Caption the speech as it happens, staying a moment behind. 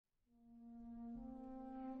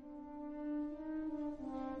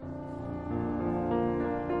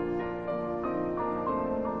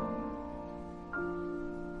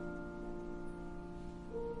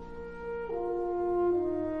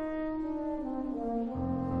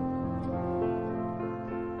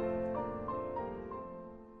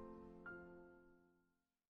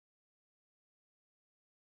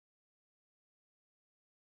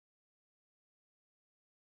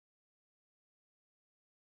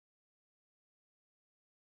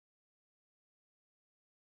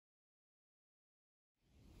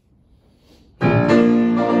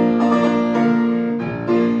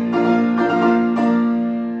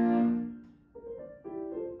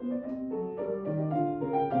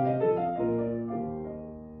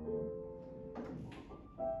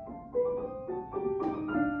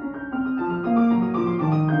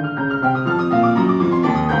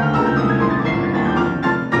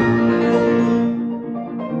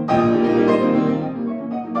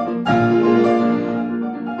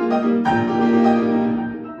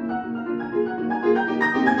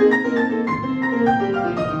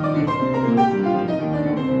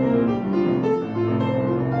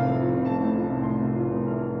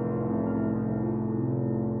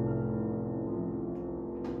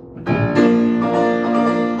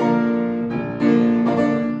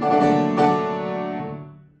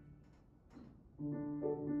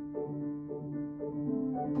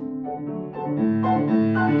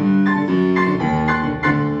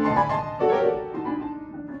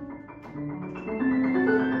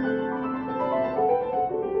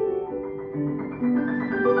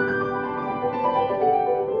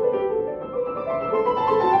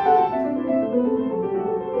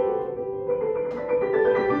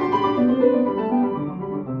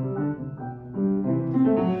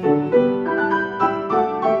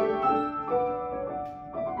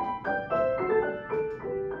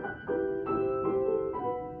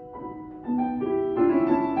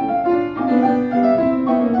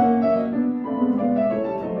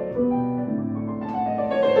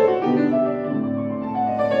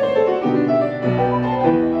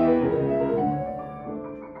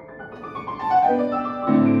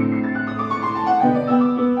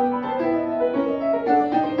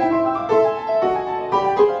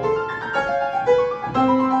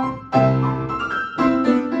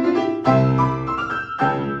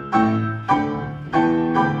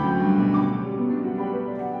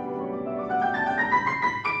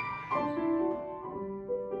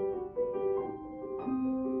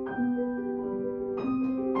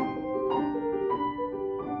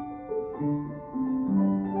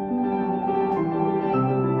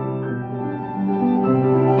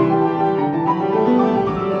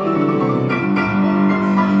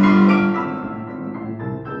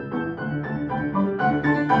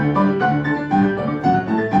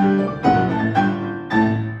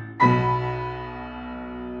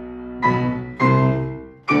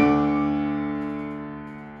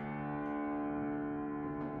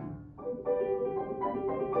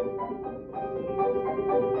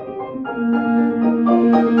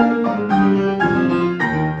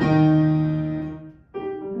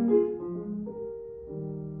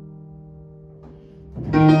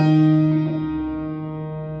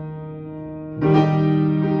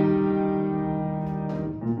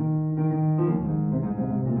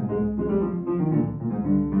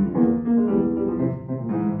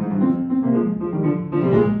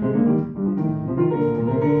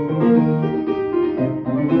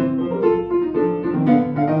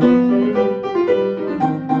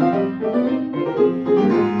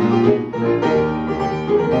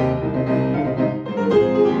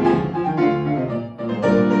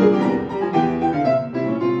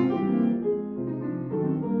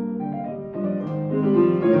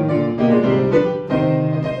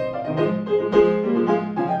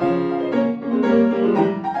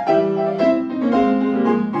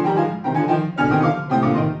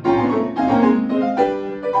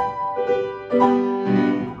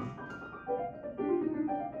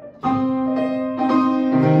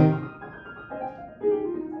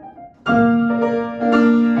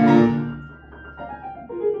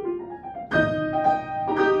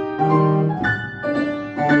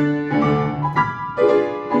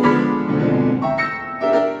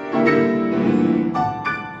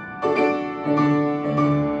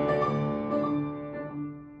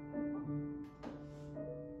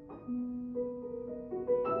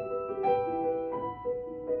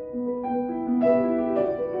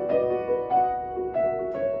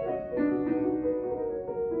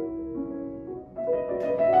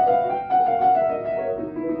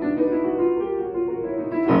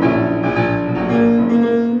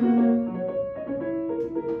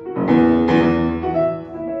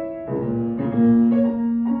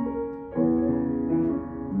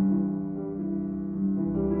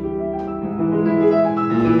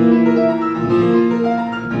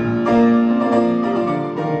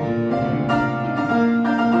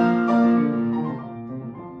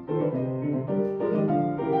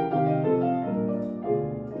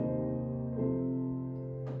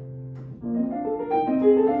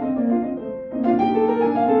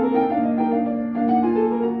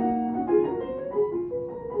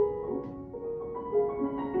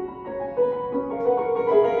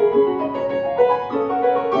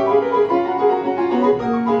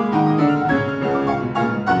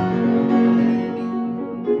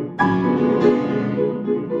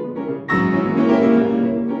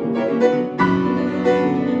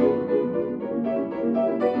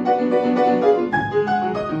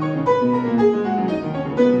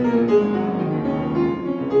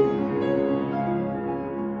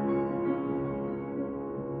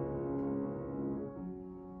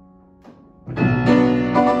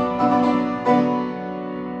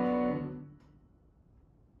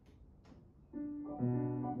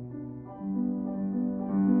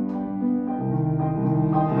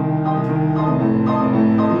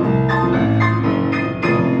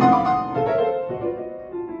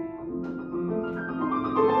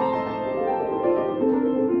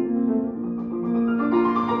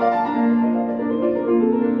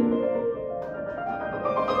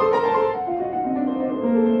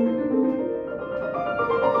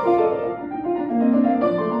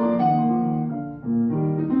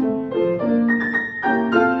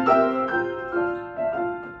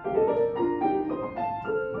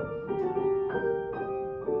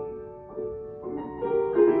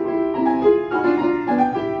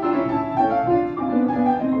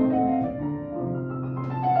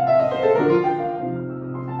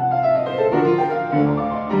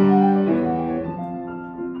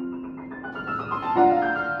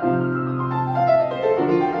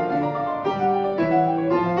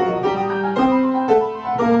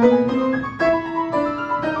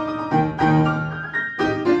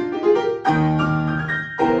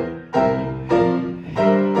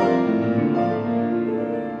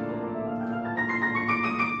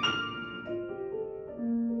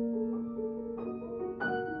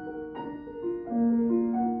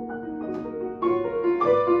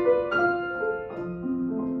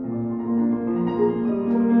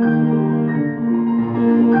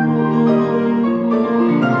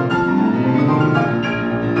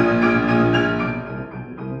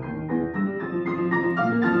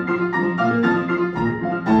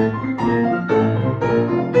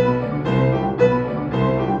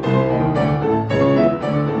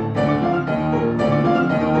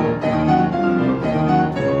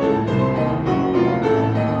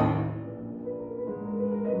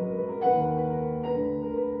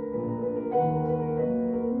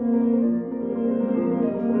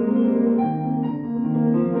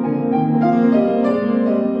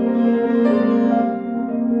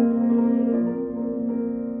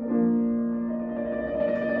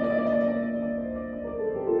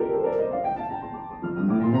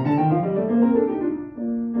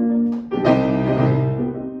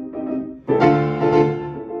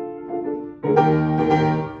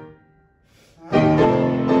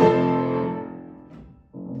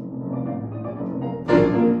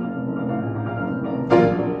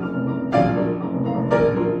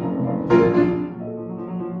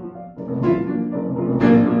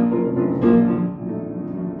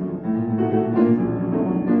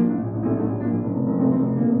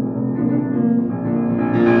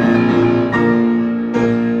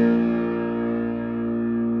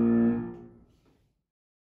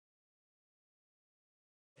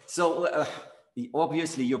So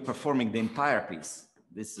obviously you're performing the entire piece.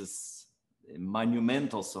 This is a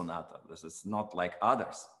monumental sonata. This is not like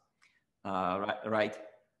others, right?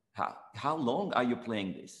 How long are you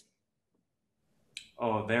playing this?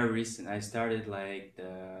 Oh, very recent. I started like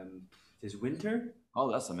this winter.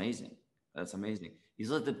 Oh, that's amazing. That's amazing. Is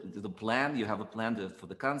that the plan? You have a plan for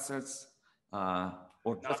the concerts,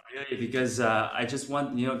 or Not just really, because I just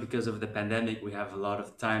want, because of the pandemic, we have a lot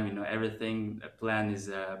of time. Everything plan is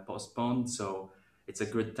postponed, so it's a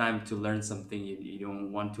good time to learn something you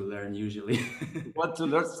don't want to learn usually. want to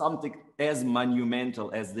learn something as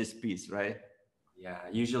monumental as this piece, right? Yeah,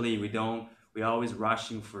 usually we don't. We're always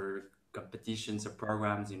rushing for competitions or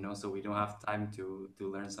programs, so we don't have time to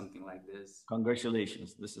learn something like this.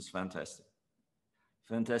 Congratulations. This is fantastic.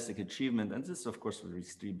 Fantastic achievement. And this, of course, was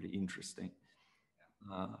extremely interesting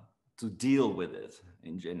uh, to deal with it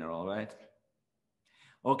in general, right?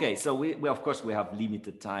 Okay, so we of course, we have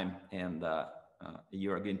limited time, and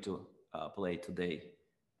you're going to play today.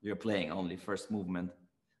 You're playing only first movement.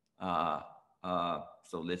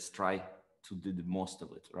 So let's try to do the most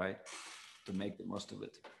of it, right? To make the most of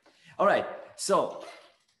it. All right, so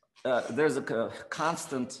there's a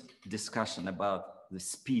constant discussion about the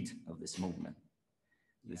speed of this movement.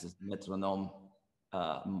 This is metronome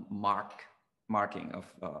marking of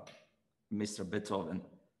Mr. Beethoven,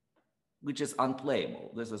 which is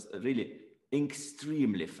unplayable. This is really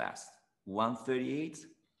extremely fast. 138.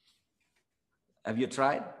 Have you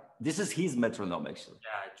tried? This is his metronome, actually.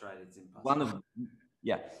 Yeah, I tried. It's impossible. One of,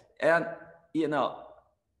 yeah, and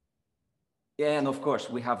and of course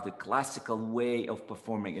we have the classical way of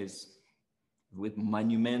performing is with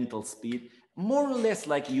monumental speed, more or less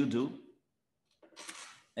like you do,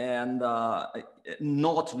 and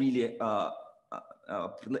not really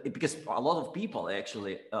because a lot of people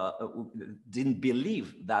actually didn't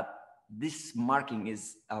believe that this marking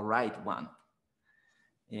is a right one.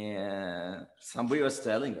 And somebody was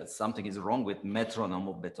telling that something is wrong with metronome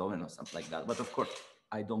of Beethoven or something like that. But of course,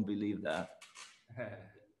 I don't believe that.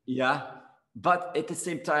 Yeah, but at the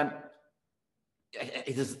same time,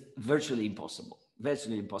 it is virtually impossible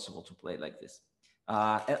to play like this.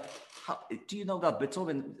 Do you know that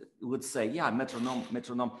Beethoven would say, yeah,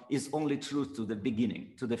 metronome is only true to the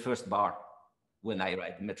beginning, to the first bar when I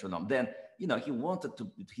write metronome. Then, he wanted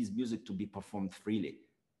his music to be performed freely.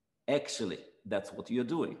 Actually, that's what you're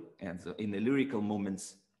doing. And so in the lyrical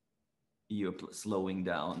moments, you're slowing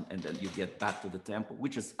down and then you get back to the tempo,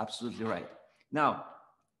 which is absolutely right. Now,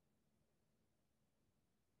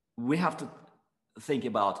 we have to think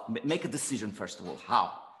about, make a decision, first of all,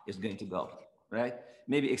 how it's going to go, right?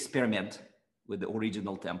 Maybe experiment with the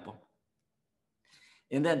original tempo.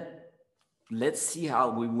 And then let's see how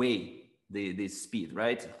we weigh the speed,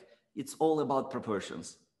 right? It's all about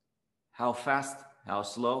proportions. How fast, how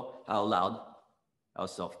slow, how loud, how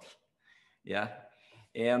soft. Yeah.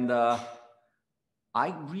 And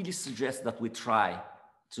I really suggest that we try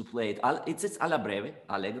to play it. It's alla breve,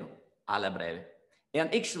 allegro, alla breve.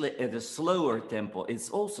 And actually, at a slower tempo, it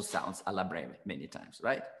also sounds alla breve many times,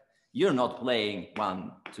 right? You're not playing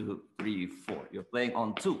 1, 2, 3, 4. You're playing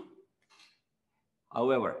on 2.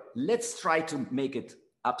 However, let's try to make it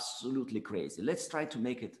absolutely crazy. Let's try to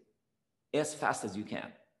make it as fast as you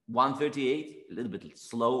can. 138, a little bit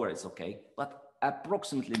slower, it's okay, but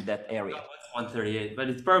approximately in that area. 138, but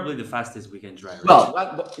it's probably the fastest we can try. Right?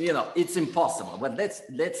 Well, it's impossible, but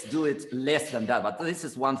let's do it less than that. But this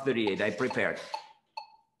is 138. I prepared.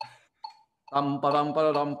 Pum, ba-dum,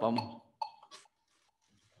 ba-dum, pum.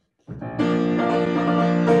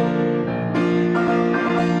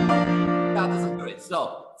 Yeah, this is great.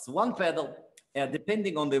 So it's one pedal,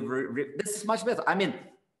 depending on this is much better. I mean,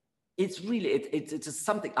 it's really, it's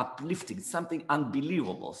something uplifting, something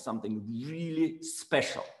unbelievable, something really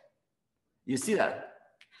special. You see that?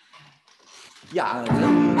 Yeah.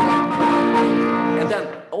 And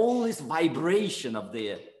then all this vibration of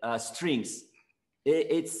the strings,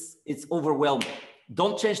 it's overwhelming.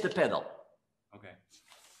 Don't change the pedal. Okay.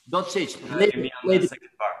 Don't change. Play the second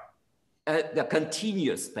bar. The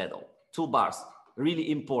continuous pedal, 2 bars,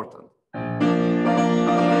 really important.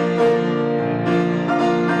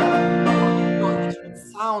 It should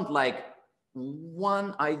sound like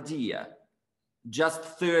one idea, just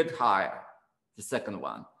third higher, the second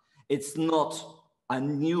one. It's not a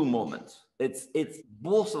new moment. It's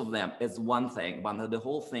both of them as one thing, but the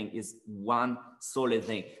whole thing is one solid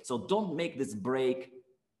thing. So don't make this break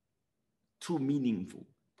too meaningful.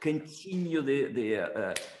 Continue the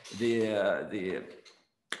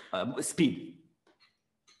speed.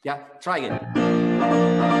 Yeah, try it.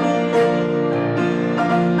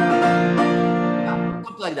 Yeah,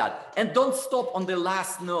 like that. And don't stop on the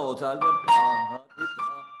last note.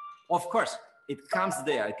 Of course, it comes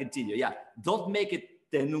there, continue. Yeah, don't make it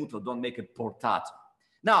tenuto, don't make it portato.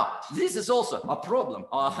 Now, this is also a problem.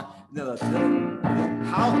 How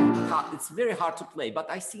it's very hard to play, but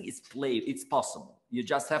I think it's possible. You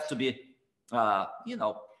just have to be, you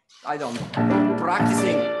know, I don't know,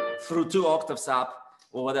 practicing through 2 octaves up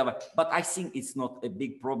or whatever. But I think it's not a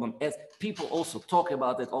big problem, as people also talk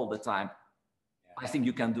about it all the time. I think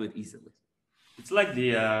you can do it easily. It's like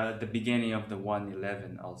the beginning of the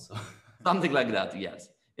 111 also. Something like that, yes.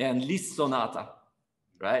 And Liszt Sonata,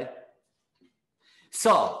 right?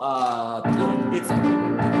 So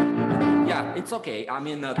it's okay. I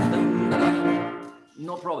mean,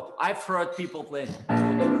 no problem. I've heard people play.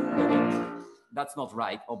 That's not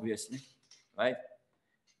right, obviously, right?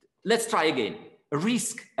 Let's try again.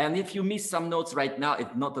 Risk, and if you miss some notes right now,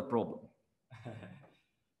 it's not a problem.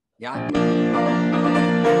 Yeah.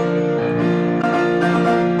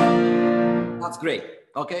 That's great.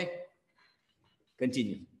 Okay.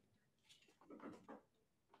 Continue.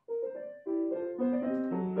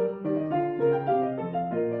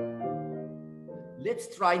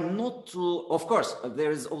 Let's try not to, of course,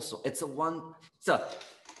 there is also, so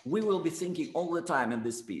we will be thinking all the time in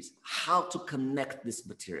this piece, how to connect this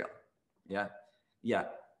material. Yeah. Yeah.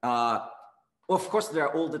 Of course, there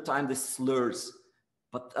are all the time the slurs,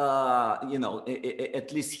 but, you know,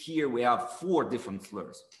 at least here we have 4 different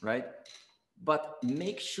slurs, right? But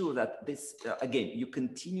make sure that this, again, you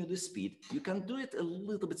continue the speed. You can do it a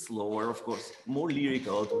little bit slower, of course, more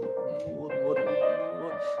lyrical.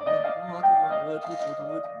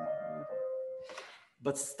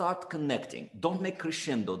 But start connecting. Don't make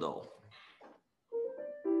crescendo though.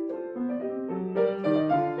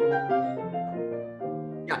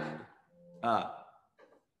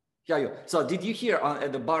 Yeah. So did you hear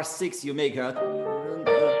at the bar 6 you make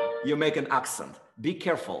an accent? Be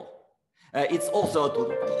careful. It's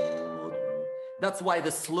also that's why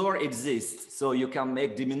the slur exists, so you can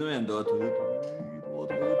make diminuendo.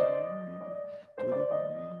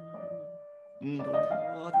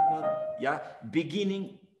 Yeah,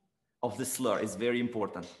 beginning of the slur is very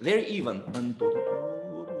important. Very even.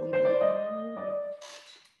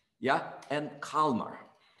 Yeah, and calmer.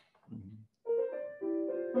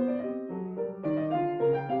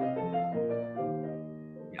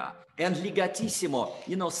 And legatissimo,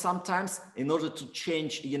 you know, sometimes in order to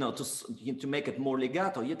change, you know, to make it more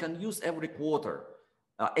legato, you can use every quarter.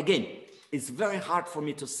 Again, it's very hard for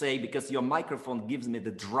me to say because your microphone gives me the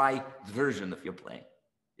dry version of your playing.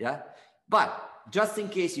 Yeah, but just in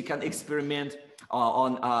case, you can experiment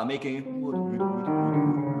on making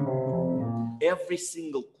every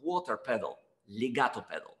single quarter pedal, legato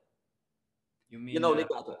pedal. You know,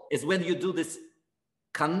 legato is when you do this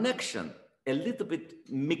connection, a little bit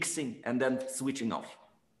mixing and then switching off.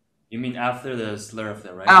 You mean after the slur of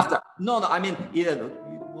the right? After. No, I mean, yeah,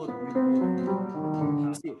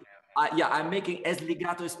 I'm making as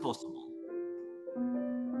legato as possible.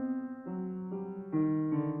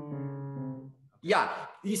 Yeah,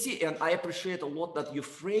 you see, and I appreciate a lot that you're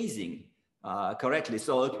phrasing correctly.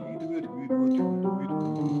 So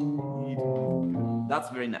that's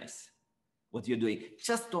very nice what you're doing.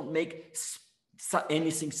 Just don't make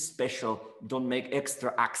anything special. Don't make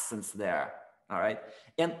extra accents there. All right.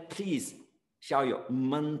 And please, Xiaoyu,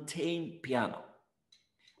 maintain piano.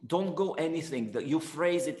 Don't go anything that you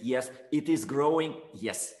phrase it. Yes, it is growing.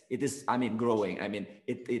 Yes, it is. I mean, growing. I mean,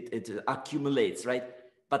 it accumulates, right?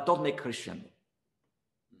 But don't make crescendo.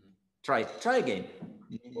 Try again.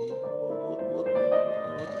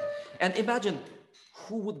 And imagine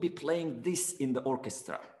who would be playing this in the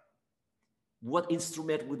orchestra. What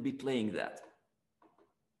instrument would be playing that?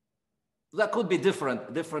 That could be different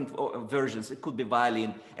versions. It could be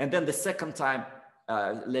violin. And then the second time,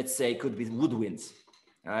 let's say, it could be woodwinds.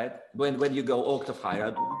 All right? When you go octave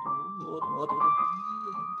higher.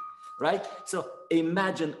 Right? So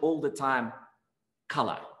imagine all the time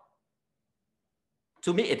color.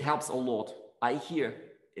 To me, it helps a lot. I hear,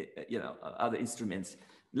 you know, other instruments.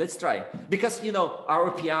 Let's try. Because, you know,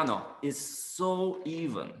 our piano is so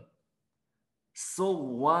even. So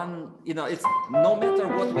one, you know, it's no matter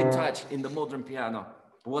what we touch in the modern piano,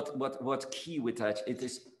 what key we touch, it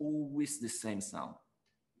is always the same sound.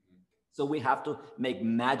 So we have to make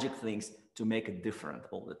magic things to make it different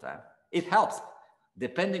all the time. It helps.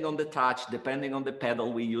 Depending on the touch, depending on the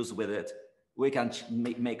pedal we use with it, we can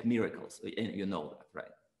make miracles. You know that,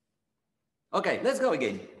 right? Okay, let's go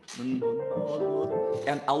again.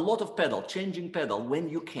 And a lot of pedal, changing pedal when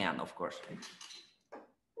you can, of course.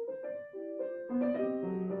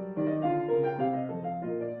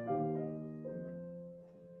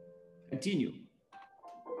 continue.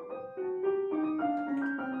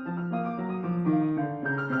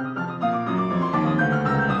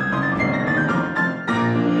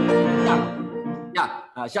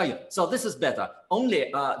 Xiaoyu, so this is better.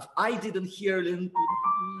 Only I didn't hear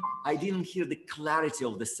the clarity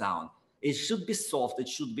of the sound. It should be soft. It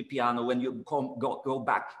should be piano when you come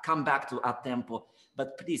back to up tempo.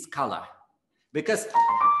 But please color, because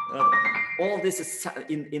all this is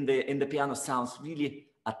in the piano sounds really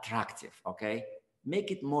attractive. Okay,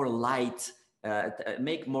 make it more light.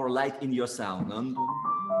 Make more light in your sound,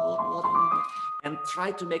 and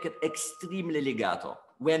try to make it extremely legato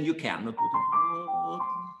when you can.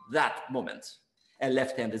 That moment, and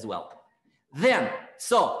left hand as well. Then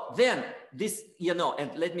this, you know,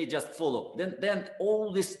 and let me just follow. Then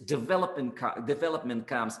all this development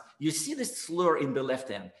comes. You see this slur in the left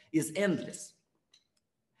hand is endless.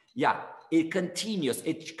 Yeah, it continues.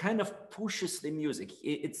 It kind of pushes the music.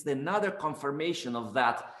 It's another confirmation of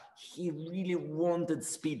that. He really wanted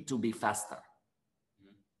speed to be faster.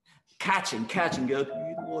 Catching.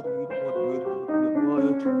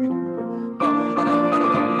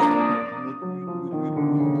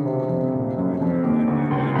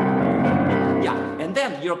 Yeah, and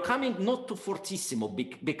then you're coming not to fortissimo.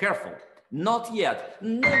 Be careful. Not yet.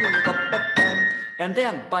 And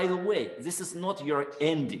then, by the way, this is not your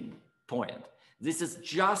ending point. This is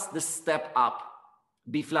just the step up.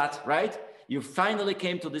 B flat, right? You finally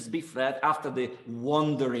came to this B flat after the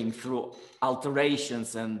wandering through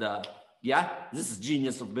alterations and yeah, this is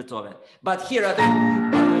genius of Beethoven. But here,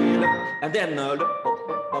 and then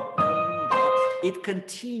it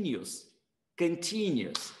continues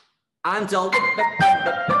until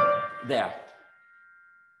there.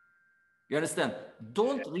 You understand?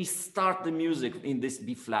 Don't restart the music in this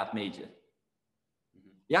B flat major.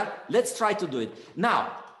 Yeah, let's try to do it.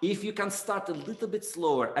 Now, if you can start a little bit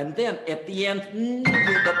slower and then at the end,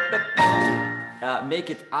 make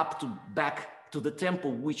it back to the tempo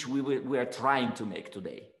which we are trying to make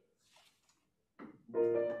today.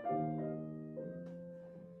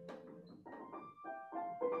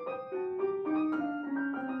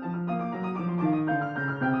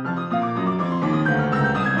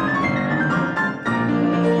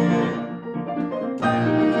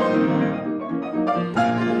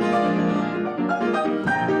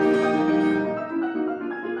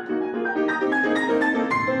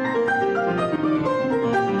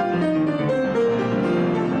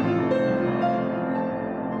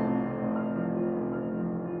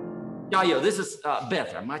 Yeah, this is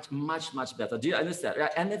better, much better. Do you understand?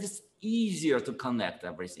 And it is easier to connect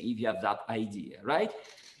everything if you have that idea, right?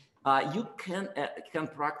 You can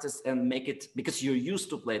practice and make it, because you're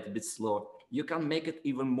used to play it a bit slow, you can make it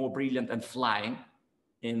even more brilliant and flying.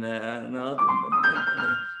 In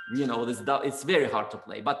you know, it's very hard to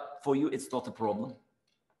play, but for you, it's not a problem.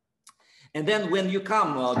 And then when you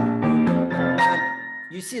come,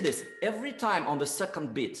 you see this every time on the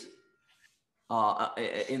second beat.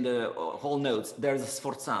 In the whole notes, there's a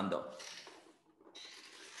sforzando.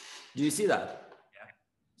 Do you see that? Yeah.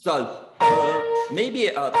 So maybe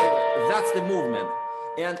that's the movement.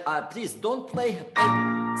 And please don't play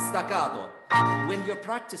staccato. When you're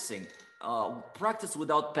practicing, practice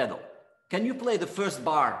without pedal. Can you play the first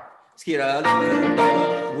bar here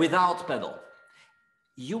without pedal?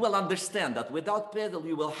 You will understand that without pedal,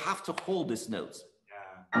 you will have to hold these notes.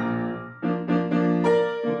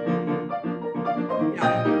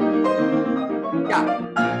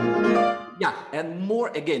 Yeah, and more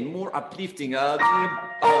uplifting.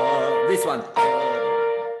 This one,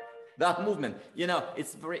 that movement. You know,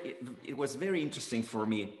 it was very interesting for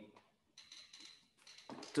me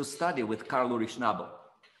to study with Karl Ulrich Schnabel.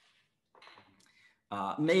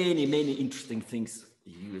 Many interesting things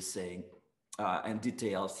he was saying and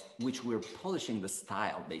details, which we're polishing the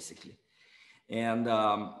style basically. And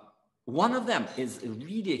one of them is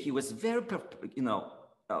really, he was very, you know,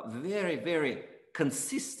 very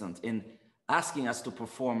consistent in asking us to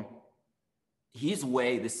perform his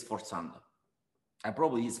way, this sforzando. And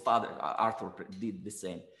probably his father, Arthur, did the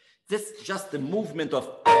same. This just the movement of,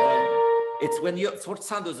 it's when you,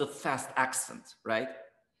 sforzando is a fast accent, right?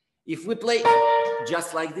 If we play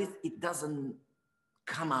just like this, it doesn't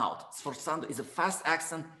come out. Sforzando is a fast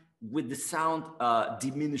accent with the sound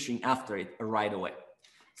diminishing after it right away.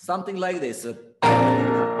 Something like this.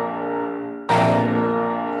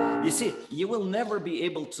 You see, you will never be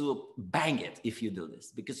able to bang it if you do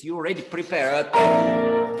this, because you already prepare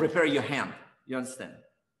your hand. You understand?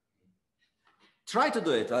 Try to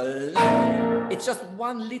do it. It's just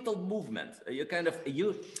one little movement. You kind of,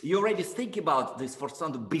 you already think about this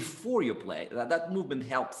sforzando before you play. That movement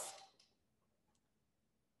helps.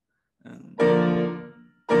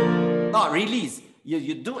 No, release.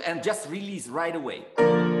 You do and just release right away.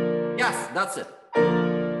 Yes, that's it.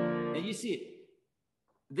 And you see,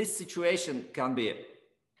 this situation can be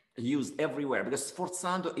used everywhere because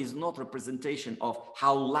sforzando is not representation of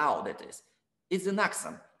how loud it is. It's an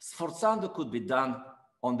accent. Sforzando could be done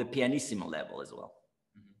on the pianissimo level as well.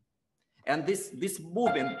 And this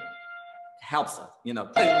movement helps us, you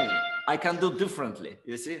know. I can do differently,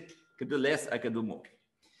 you see? I can do less, I can do more.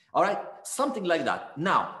 All right, something like that.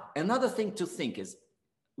 Now, another thing to think is,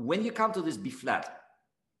 when you come to this B flat,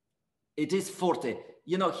 it is forte.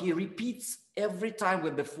 You know, he repeats every time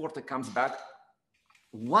when the forte comes back,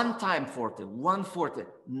 one time forte, one forte,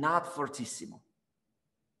 not fortissimo.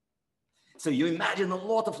 So you imagine a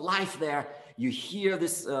lot of life there. You hear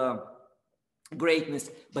this greatness,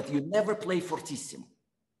 but you never play fortissimo.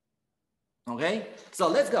 Okay, so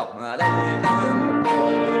let's go.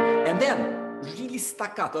 And then really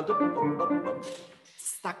staccato,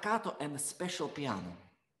 staccato and a special piano.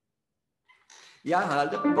 Yeah,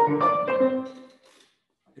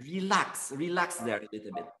 relax there a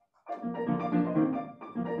little bit.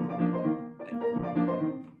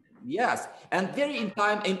 Yes, and very in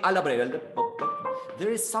time in alla breve, there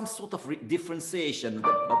is some sort of differentiation.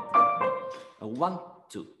 1,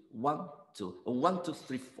 2, 1, 2, 1, 2,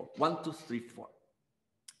 3, 4, 1, 2, 3, 4.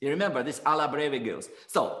 You remember this alla breve goes.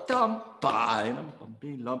 So tam pa pam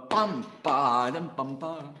pam pam pam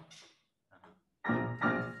pam.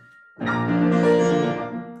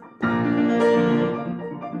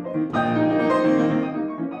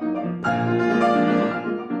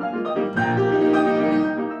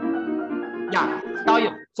 Yeah,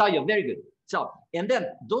 Xiaoyu, very good. So, and then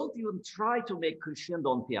don't even try to make crescendo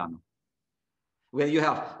on piano. When you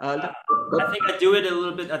have, I think I do it a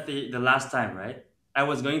little bit at the last time, right? I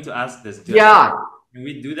was going to ask this. Yeah. Can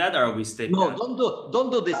we do that, or we stay? No, don't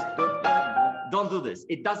do this. Don't do this.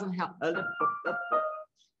 It doesn't help.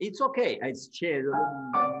 It's okay. It's chill.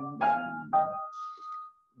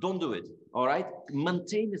 Don't do it. All right.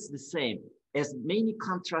 Maintain it the same, as many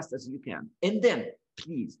contrasts as you can, and then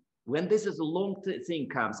please, when this is a long thing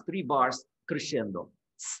comes, 3 bars crescendo,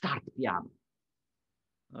 start piano.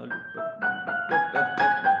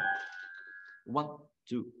 1,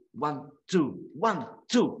 2, 1, 2, 1,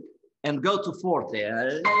 2, and go to forte,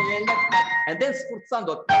 and then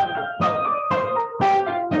sforzando.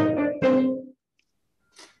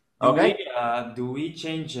 Okay. Do we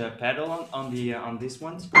change pedal on this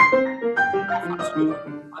one?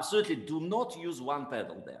 Absolutely. Do not use one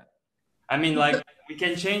pedal there. I mean, like, we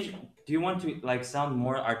can change. Do you want to like sound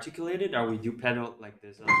more articulated, or we do pedal like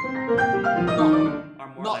this? No.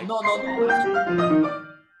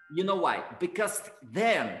 You know why? Because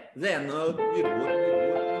then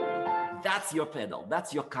that's your pedal.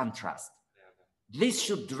 That's your contrast. This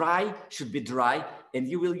should be dry, and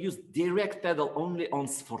you will use direct pedal only on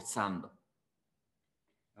sforzando.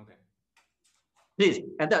 Okay. Please,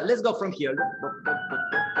 and then let's go from here.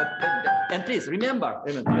 And please remember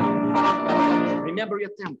your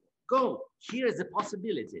tempo. Go. Here is a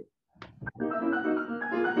possibility.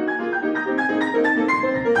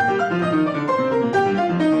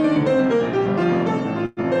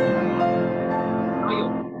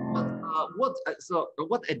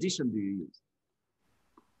 What edition do you use?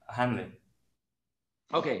 Hamlet.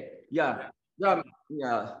 Okay. Yeah. Huh?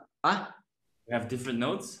 We have different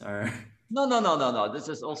notes, or no. This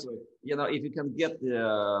is also, you know, if you can get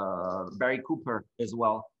Barry Cooper as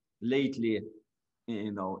well. Lately,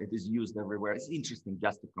 you know, it is used everywhere. It's interesting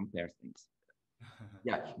just to compare things.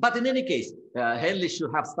 Yeah, but in any case, Henley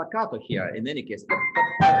should have staccato here. In any case,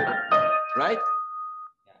 right?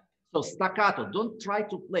 So staccato. Don't try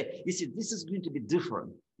to play. You see, this is going to be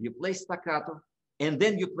different. You play staccato, and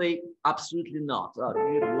then you play absolutely not.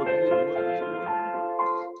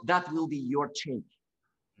 That will be your change.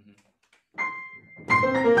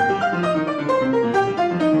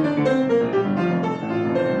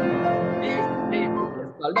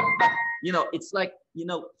 You know, it's like, you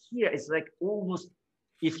know, here it's like almost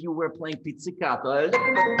if you were playing pizzicato,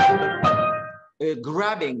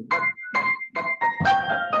 grabbing.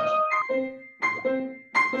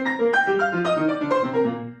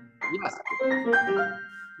 Yes.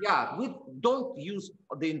 Yeah, don't use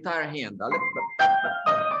the entire hand.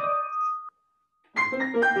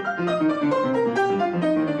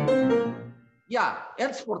 Yeah,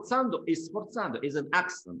 and sforzando is an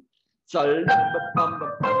accent. So,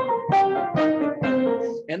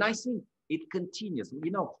 and I think it continues.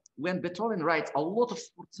 You know, when Beethoven writes a lot of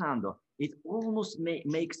sforzando, it almost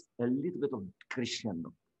makes a little bit of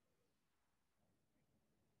crescendo.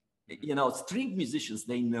 You know, string musicians,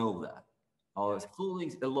 they know that. or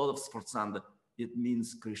following a lot of sforzando, it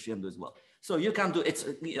means crescendo as well. So you can do it's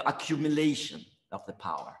accumulation of the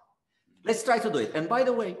power. Let's try to do it. And by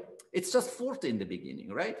the way, it's just forte in the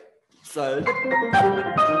beginning, right? So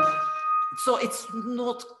it's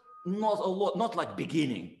not a lot, not like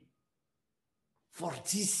beginning.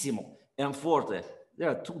 Fortissimo and forte. There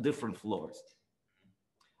are two different floors.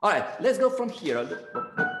 All right, let's go from here.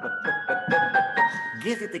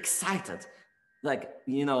 Get it excited, like,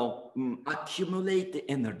 you know, accumulate the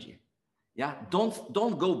energy. Yeah, don't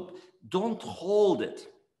hold it.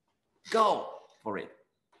 Go for it.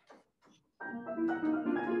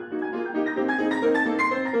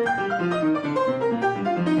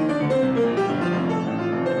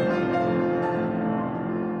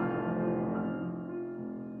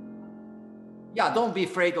 Yeah, don't be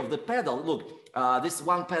afraid of the pedal. Look, this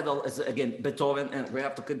one pedal is again Beethoven, and we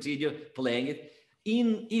have to continue playing it.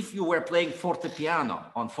 If you were playing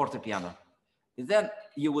fortepiano, then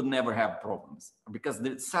you would never have problems because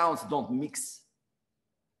the sounds don't mix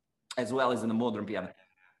as well as in a modern piano.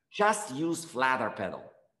 Just use flatter pedal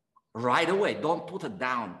right away. Don't put it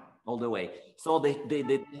down all the way. So yeah.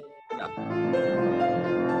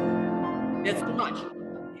 It's too much.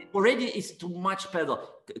 Already it's too much pedal.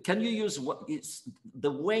 Can you use what is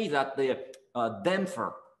the way that the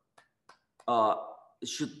damper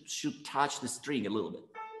should touch the string a little bit?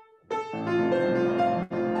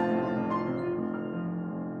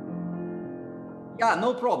 Yeah,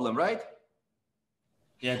 no problem, right?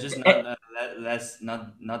 Yeah, just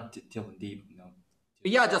not till deep, you know.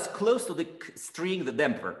 Yeah, just close to the string, the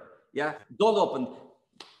damper. Yeah, don't open.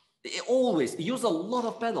 Always use a lot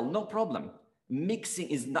of pedal, no problem. Mixing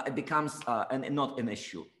is not, it becomes not an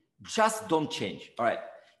issue. Just don't change. All right.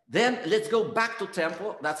 Then let's go back to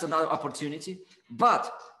tempo. That's another opportunity. But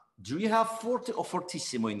do you have forte or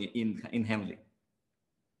fortissimo in handling?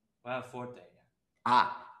 Well, forte. Yeah.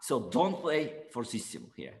 Ah, so don't play fortissimo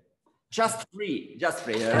here. Just free.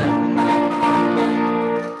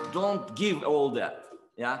 Don't give all that.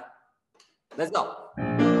 Yeah. Let's go.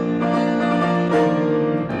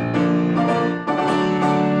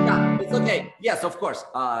 Okay, yes, of course,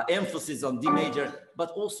 emphasis on D major,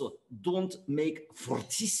 but also don't make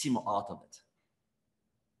fortissimo out of it.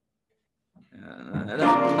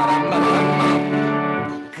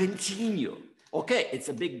 Continue. Okay, it's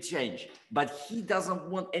a big change, but he doesn't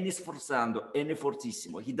want any sforzando, any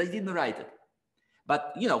fortissimo. He didn't write it.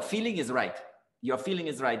 But, you know, feeling is right. Your feeling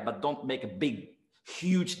is right, but don't make a big,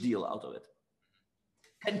 huge deal out of it.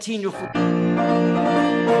 Continue.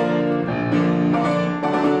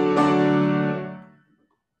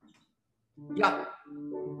 Yeah.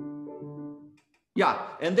 Yeah,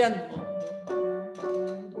 and then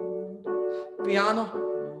piano,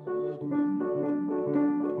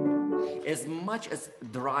 as much as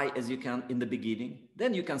dry as you can in the beginning,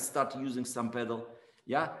 then you can start using some pedal.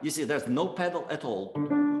 Yeah, you see there's no pedal at all.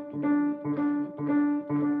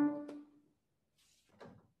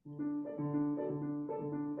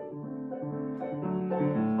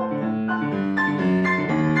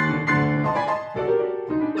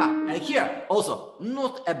 Yeah, and here also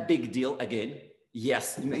not a big deal again.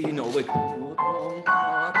 Yes, you know, like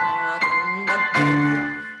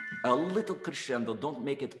a little crescendo, don't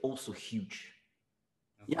make it also huge.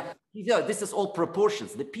 Yeah, this is all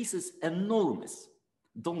proportions. The piece is enormous.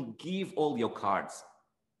 Don't give all your cards.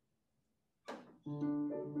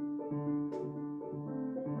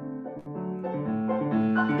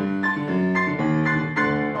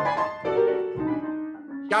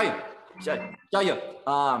 Xiaoyu,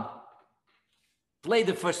 play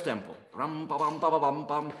the first tempo. So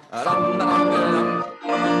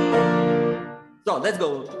let's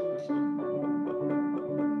go.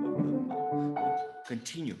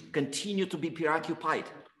 Continue to be preoccupied.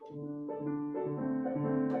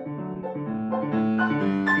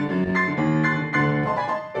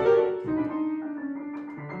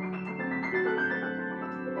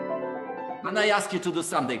 And I ask you to do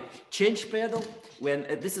something. Change pedal when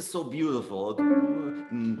this is so beautiful.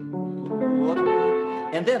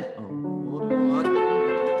 And then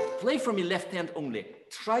play from your left hand only.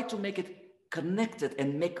 Try to make it connected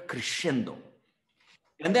and make crescendo.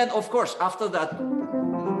 And then, of course, after that,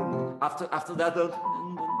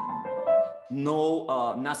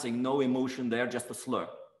 no nothing, no emotion there, just a slur.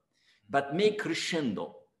 But make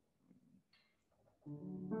crescendo.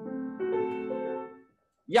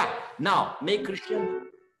 Yeah, now make crescendo.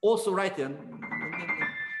 Also right in.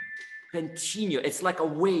 Continue. It's like a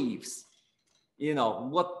waves. You know,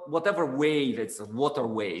 whatever wave, it's a water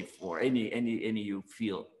wave or any you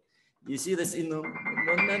feel. You see this in the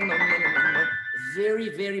very,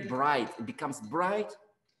 very bright. It becomes bright.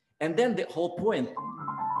 And then the whole point,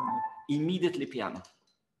 immediately piano.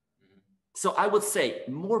 So I would say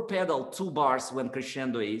more pedal 2 bars when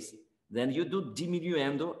crescendo is, then you do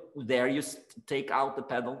diminuendo, there you take out the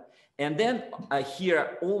pedal, and then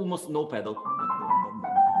here almost no pedal.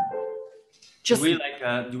 Just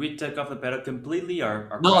do we take off the pedal completely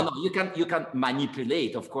or no, you can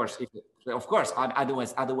manipulate, of course.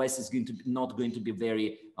 Otherwise it's not going to be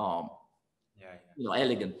very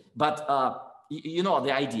elegant. But you know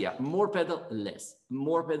the idea: more pedal, less,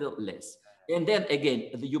 more pedal, less. And then again,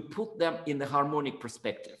 you put them in the harmonic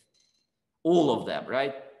perspective, all of them,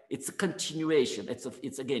 right? It's a continuation.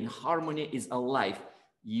 It's again, harmony is alive.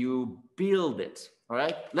 You build it, all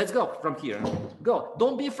right? Let's go from here. Go,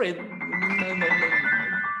 don't be afraid. No.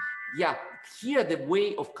 Yeah, here the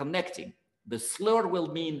way of connecting. The slur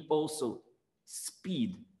will mean also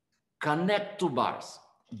speed. Connect 2 bars,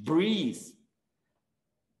 breathe.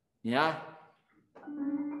 Yeah.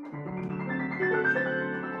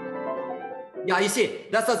 Yeah, you see,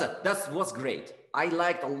 that's what's great. I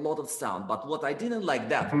liked a lot of sound, but what I didn't like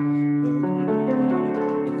that.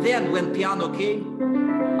 Then when piano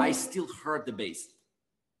came, I still heard the bass.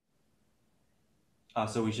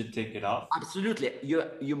 So we should take it off? Absolutely.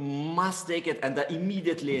 You must take it, and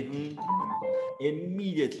immediately,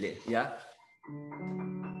 yeah.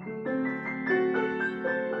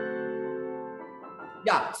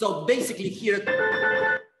 Yeah, so basically here,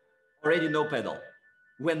 already no pedal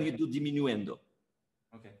when you do diminuendo.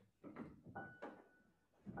 Okay.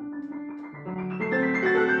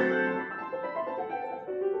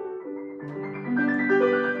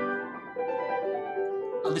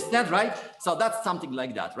 Understand, right? So that's something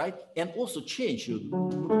like that, right? And also change.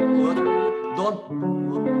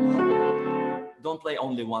 Don't play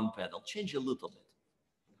only one pedal. Change a little bit.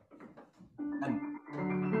 And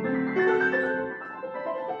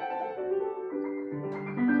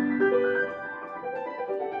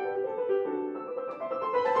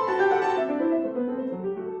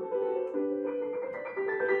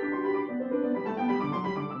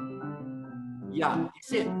yeah, you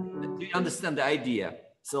see, do you understand the idea?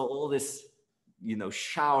 So all this, you know,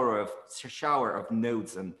 shower of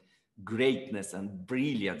notes and greatness and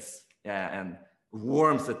brilliance and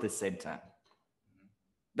warmth at the same time.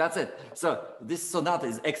 That's it. So this sonata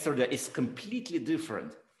is extraordinary. It's completely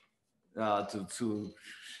different to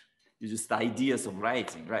just ideas of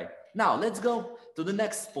writing, right? Now let's go to the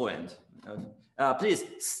next point. Please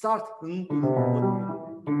start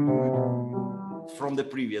from the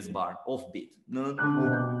previous bar, offbeat.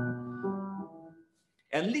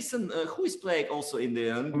 And listen, who is playing also in the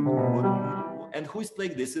and who is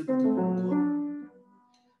playing this?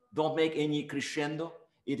 Don't make any crescendo.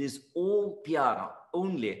 It is all piano,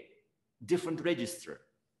 only different register.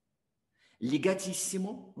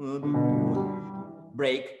 Legatissimo,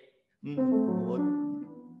 break.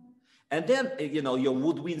 And then, you know, your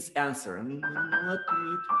woodwinds answer.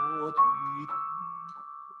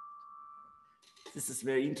 This is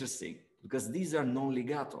very interesting because these are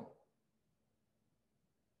non-legato.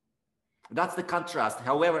 That's the contrast.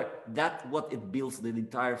 However, that's what it builds the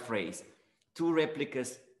entire phrase. 2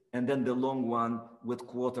 replicas and then the long one with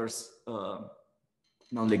quarters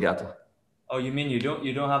non-legato. Oh, you mean you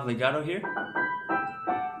don't have legato here?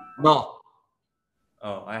 No.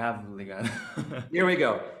 Oh, I have legato. Here we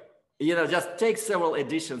go. You know, just take several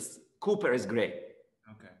editions. Cooper is great.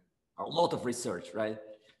 Okay. A lot of research, right?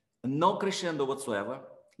 No crescendo whatsoever.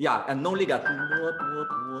 Yeah, and no legato.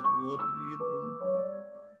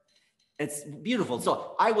 It's beautiful.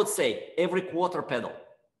 So I would say every quarter pedal.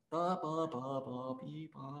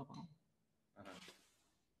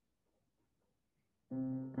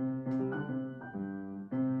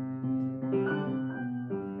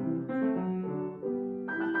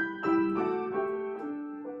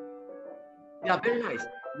 Yeah, very nice.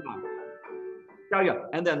 Yeah.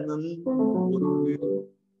 And then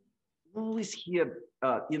always here,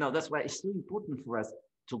 you know, that's why it's so important for us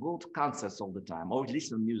to go to concerts all the time or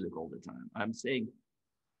listen to music all the time. I'm saying,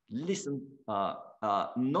 listen,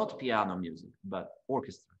 not piano music, but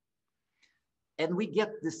orchestra. And we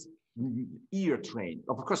get this ear trained.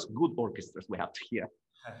 Of course, good orchestras we have to hear.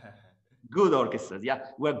 Good orchestras,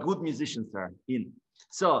 yeah, where good musicians are in.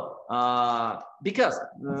 So, because,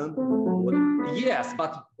 yes,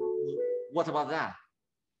 but what about that?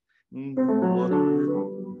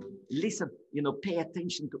 Listen, you know, pay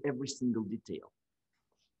attention to every single detail.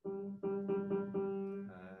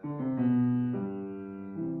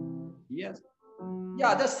 Yes.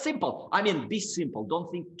 Yeah, that's simple. I mean, be simple.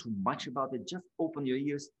 Don't think too much about it. Just open your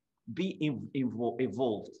ears. Be involved.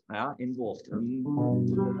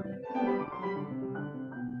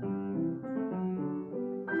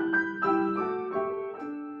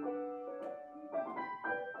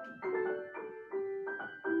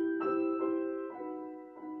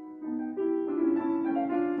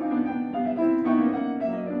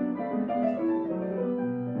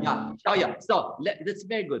 Oh yeah, so that's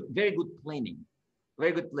very good planning,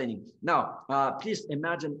 very good planning. Now, please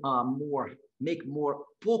imagine make more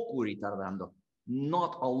poco ritardando,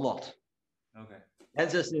 not a lot. Okay.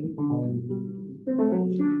 As just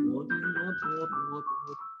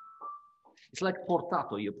it's like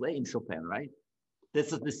portato you play in Chopin, right?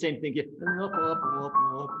 This is the same thing.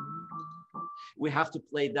 We have to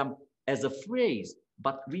play them as a phrase,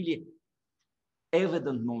 but really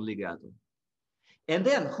evident non-legato. And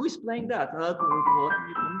then who is playing that?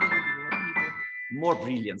 More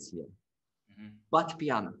brilliance here, but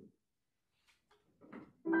piano.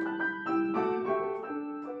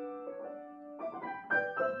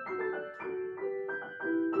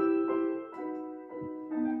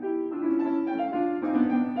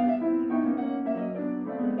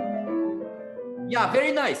 Yeah,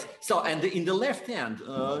 very nice. So, and in the left hand,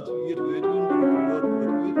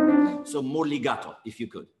 so more legato, if you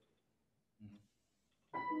could.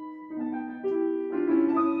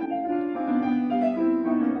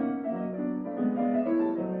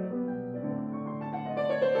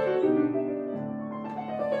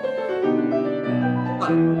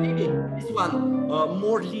 But maybe this one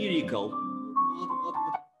more lyrical,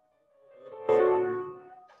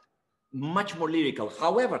 much more lyrical,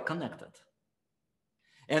 however connected.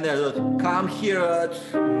 And come here.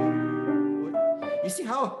 You see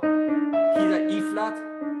how he's an E flat,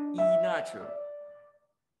 E natural.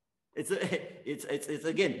 It's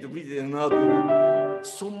again the reason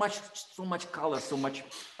so much color, so much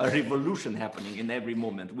revolution happening in every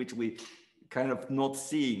moment, which we kind of not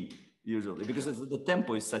seeing usually because the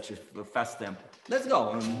tempo is such a fast tempo. Let's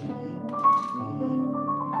go.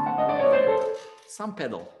 Some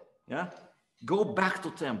pedal, yeah. Go back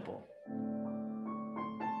to tempo.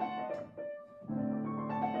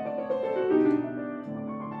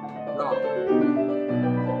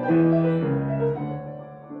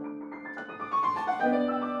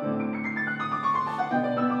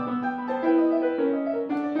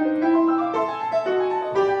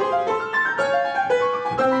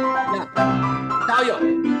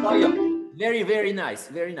 Very, very nice,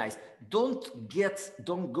 very nice. Don't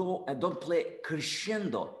go and don't play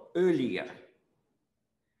crescendo earlier.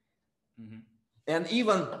 And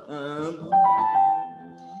even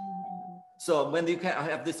so when you can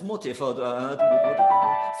have this motif,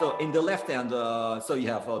 so in the left hand, so you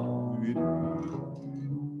have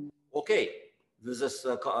okay, this is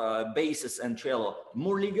basses and cello,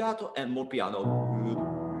 more legato and more piano,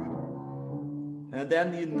 and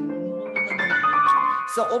then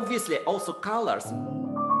so obviously also colors.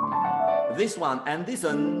 This one and this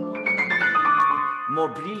one more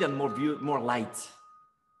brilliant, more light.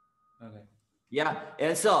 Okay. Yeah,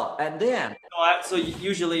 and then. So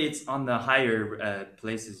usually it's on the higher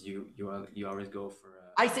places you always go for.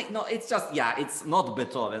 I think no, it's just it's not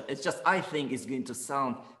Beethoven. It's just I think it's going to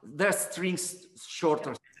sound. There's strings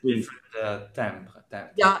shorter. Different temp.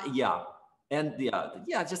 Yeah, and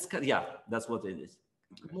that's what it is.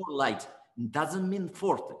 Okay. More light doesn't mean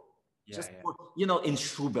forte. Yeah, just more, in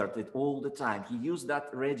Schubert, all the time he used that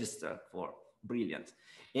register for brilliant,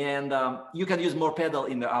 and you can use more pedal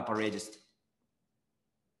in the upper register.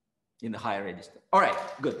 In the higher register. All right,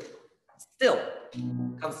 good. Still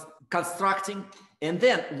constructing, and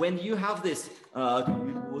then when you have this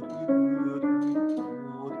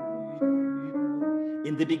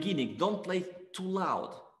in the beginning, don't play too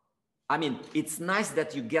loud. I mean, it's nice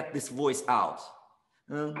that you get this voice out.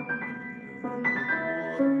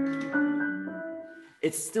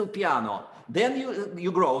 It's still piano. Then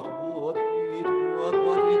you grow,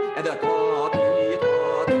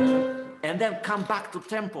 and then come back to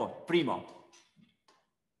tempo, primo.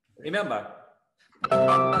 Remember,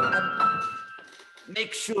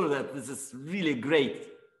 make sure that this is really great.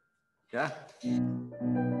 Yeah.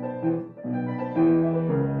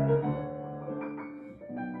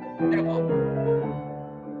 Tempo.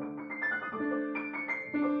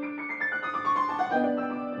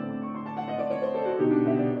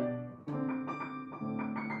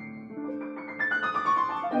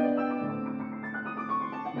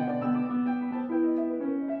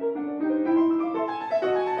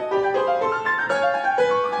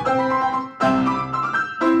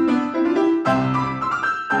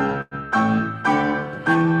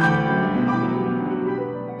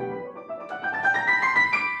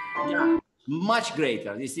 Much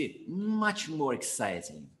greater, you see, much more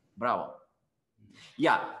exciting. Bravo.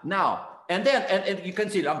 Yeah, now, and then, and you can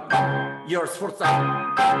see your sforzati,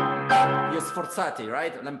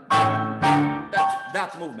 right?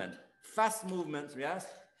 That movement, fast movement, yes?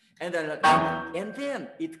 And then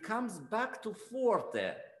it comes back to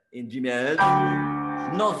forte in G major.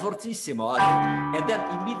 not fortissimo, and then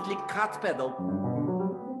immediately cut pedal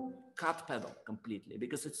completely,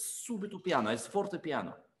 because it's subito piano, it's forte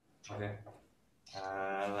piano. Okay.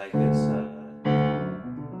 Like this.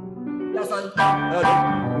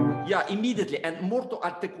 Yeah, immediately, and molto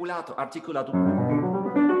articulato,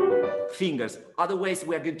 fingers. Otherwise,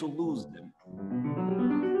 we are going to lose them.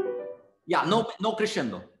 Yeah, no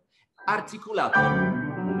crescendo. Articulato.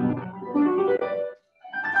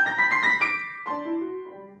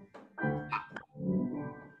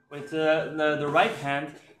 With the right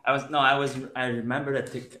hand, I remember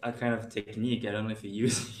a kind of technique. I don't know if you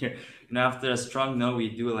use it here. After a strong note, we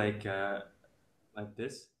do like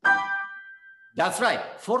this. That's right,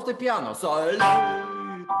 forte piano. So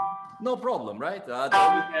no problem, right?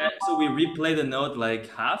 So we replay the note like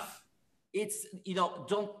half. It's not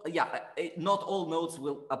all notes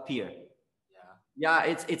will appear. Yeah,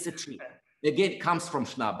 it's a trick. Again, it comes from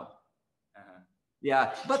Schnabel.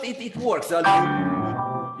 Yeah, but it works.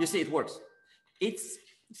 You see, it works. It's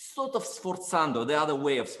sort of sforzando, the other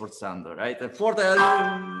way of sforzando, right? Forte,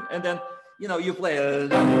 and then you play.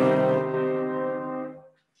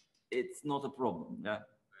 It's not a problem. Yeah.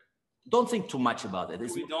 Don't think too much about it.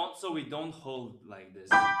 We don't hold like this.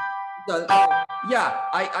 Yeah,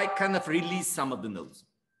 I kind of release some of the notes.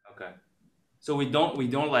 Okay. So we don't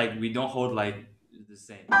hold like the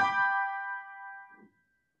same.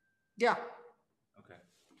 Yeah. Okay.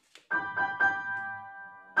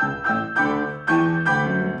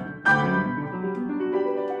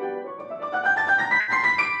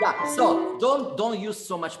 Yeah. So don't use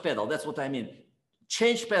so much pedal. That's what I mean.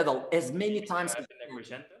 Change pedal as many times as you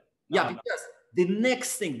can. Yeah, because the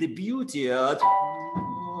next thing, the beauty,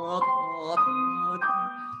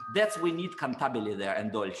 that's we need cantabile there and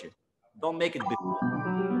dolce. Don't make it big.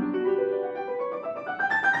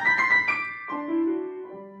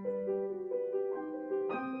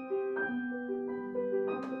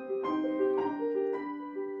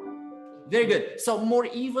 Very good. So more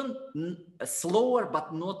even, slower,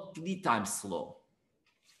 but not 3 times slow.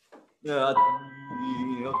 Yeah,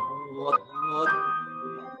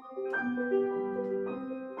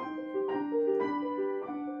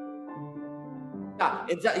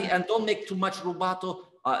 exactly. And don't make too much rubato,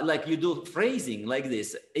 like you do phrasing like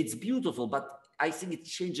this. It's beautiful, but I think it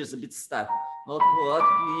changes a bit style.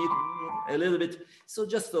 A little bit. So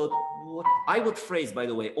just I would phrase, by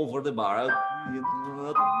the way, over the bar.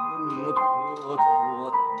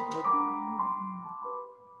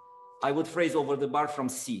 I would phrase over the bar from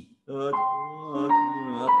C.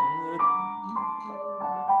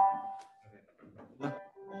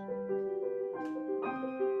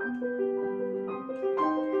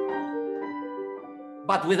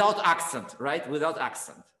 But without accent, right? Without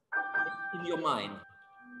accent. In your mind.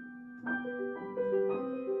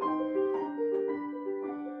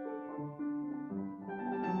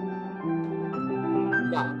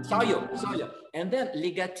 Yeah, Xiaoyu. And then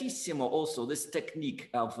legatissimo also, this technique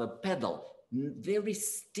of a pedal, very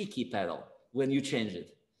sticky pedal when you change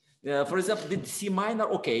it. For example, the C minor,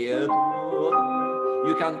 okay,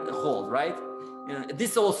 you can hold, right?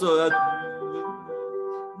 This also,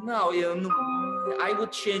 now I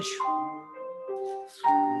would change.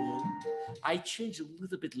 I change a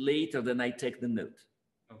little bit later than I take the note.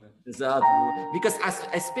 Okay. Because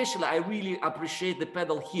especially I really appreciate the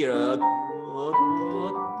pedal here.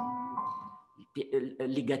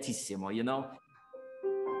 Legatissimo,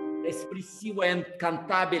 espressivo and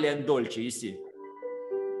cantabile and dolce, you see.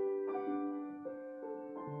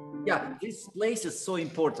 Yeah, this place is so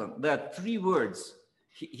important. There are 3 words.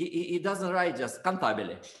 He doesn't write just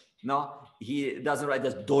cantabile. No, he doesn't write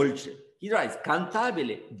just dolce. He writes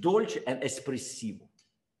cantabile, dolce, and espressivo.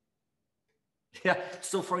 Yeah,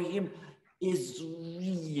 so for him, is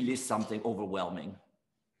really something overwhelming.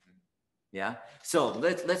 Yeah, so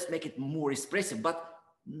let's make it more expressive, but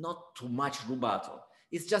not too much rubato.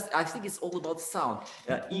 It's just, I think it's all about sound.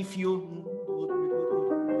 If you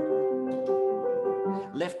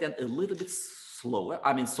left hand a little bit slower,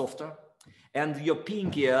 I mean softer, and your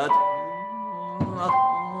pinky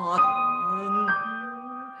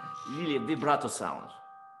really vibrato sound.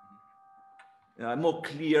 More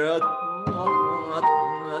clear.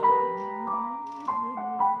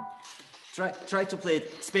 Try to play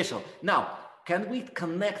it special. Now, can we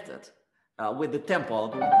connect it with the tempo?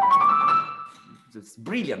 It's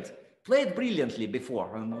brilliant. Play it brilliantly before.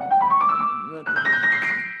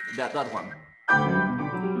 That one.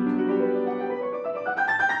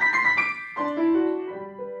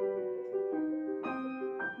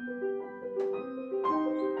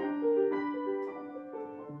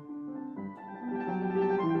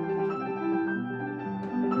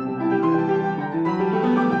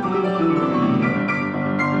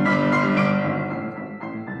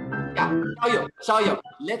 Xiaoyu,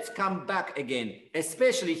 let's come back again,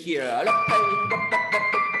 especially here.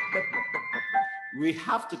 We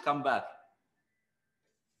have to come back.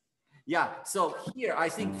 Yeah, so here I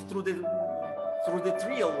think through the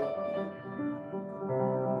trill.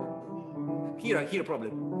 Here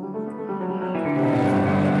probably.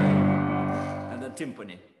 And then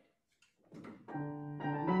timpani.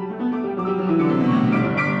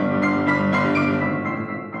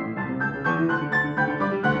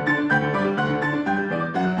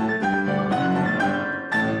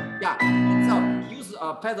 Yeah, so use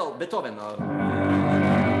pedal Beethoven.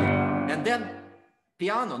 And then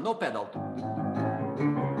piano, no pedal.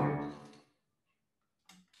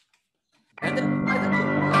 And then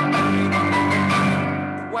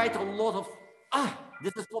quite a lot of,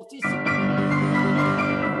 this is fortissimo.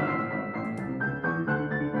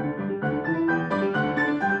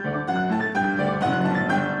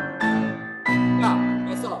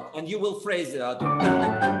 Yeah, so, and you will phrase it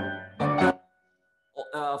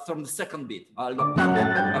from the second beat.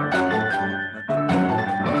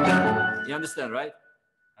 You understand, right?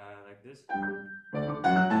 Like this.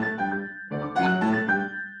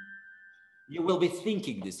 You will be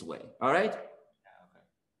thinking this way, all right? Yeah, okay.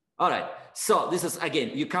 All right, so this is,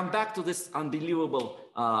 again, you come back to this unbelievable,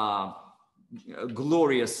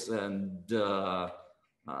 glorious and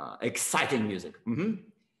exciting music.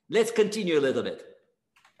 Let's continue a little bit.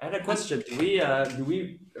 I had a question. Do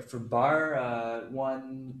we for bar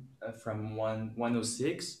from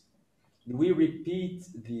 106, do we repeat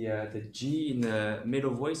the G in the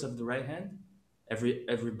middle voice of the right hand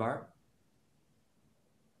every bar?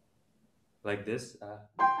 Like this?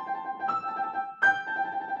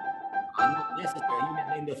 Not necessary. You mean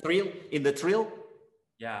in the trill?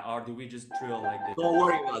 Yeah, or do we just trill like this? Don't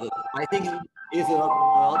worry about it. I think it's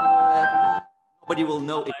nobody will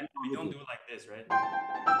know. We don't do it like this, right?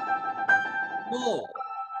 No,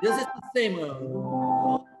 this is the same.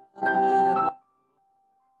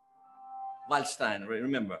 Waldstein,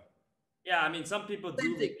 remember? Yeah, I mean, some people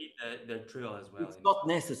do repeat the trill as well. It's not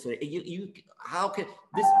necessary. How can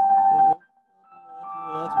this?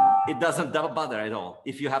 It doesn't bother at all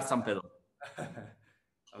if you have some pedal. Okay.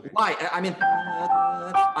 Why? I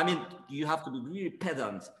mean, you have to be really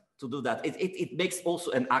pedant to do that. It makes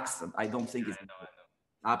also an accent. I don't think it's I know.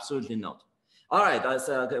 Absolutely not. All right.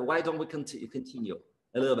 So why don't we continue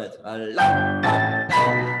a little bit?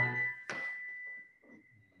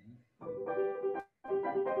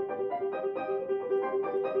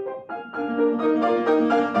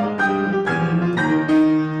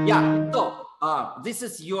 Yeah. So this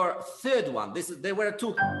is your third one. There were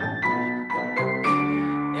two,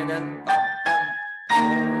 and then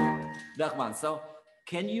that one. So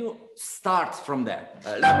can you start from there?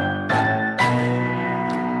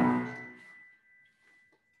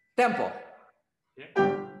 Tempo. Here.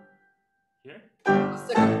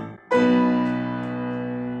 Second.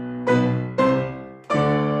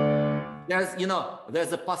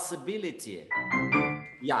 There's a possibility.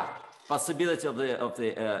 Yeah, possibility of the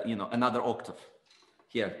another octave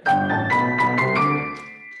here.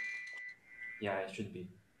 Yeah, it should be.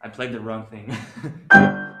 I played the wrong thing.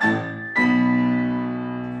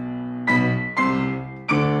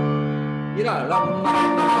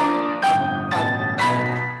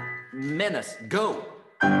 Menace, go.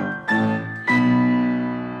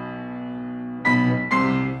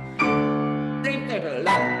 Same tempo.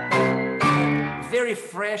 Very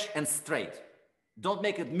fresh and straight. Don't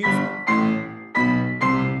make it music.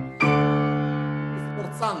 It's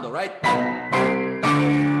forzando, right?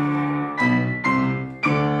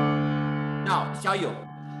 Now, Xiaoyu,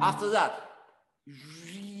 after that,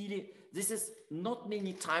 really, this is not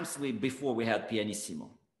many times before we had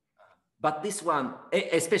pianissimo. But this one,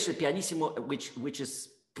 especially pianissimo, which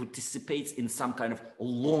participates in some kind of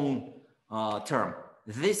long term.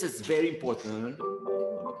 This is very important.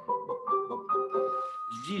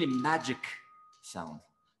 Really magic sound,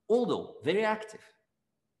 although very active.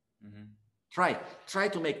 Try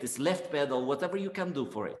to make this left pedal, whatever you can do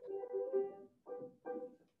for it.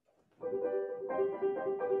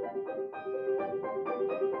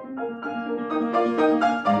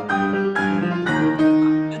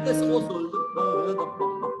 And this also,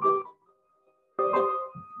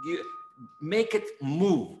 you make it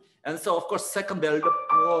move. And so, of course, second bell,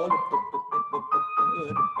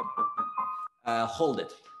 hold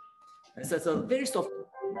it. And so it's a very soft.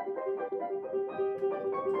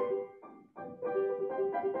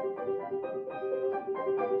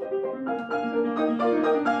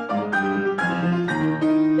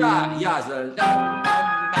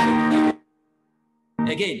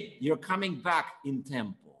 Again, you're coming back in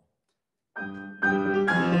tempo.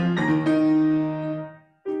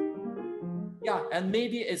 and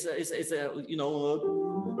maybe it's a you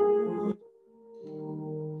know,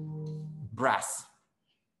 brass.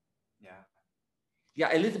 Yeah,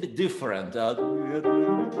 a little bit different.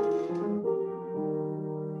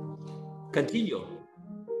 Continue.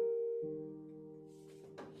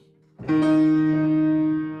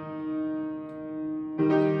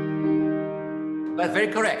 But very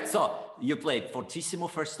correct. So you played fortissimo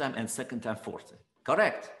first time and second time forte.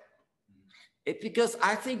 Correct. Because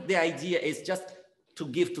I think the idea is just to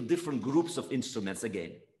give to different groups of instruments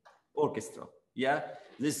again. Orchestra. Yeah.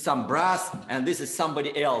 This is some brass and this is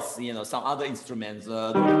somebody else, you know, some other instruments.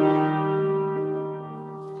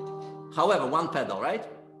 However, one pedal, right?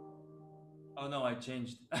 Oh no, I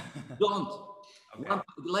changed. Don't. Okay. One,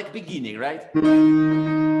 like beginning, right?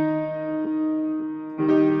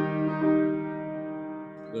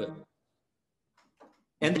 Good.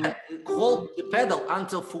 And then hold the pedal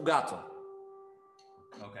until fugato.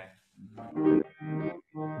 Okay.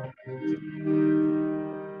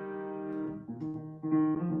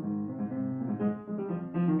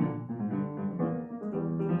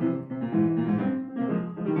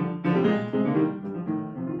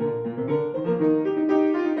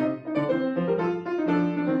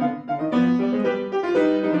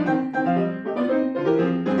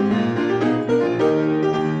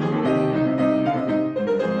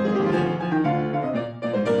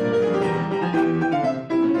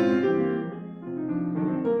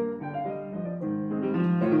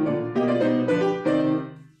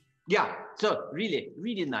 Yeah, so really,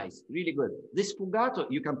 really nice, really good. This fugato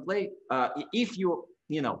you can play if you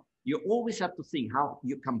know, you always have to think how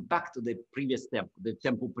you come back to the previous tempo, the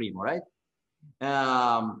tempo primo, right?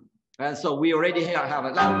 And so we already have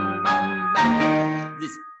a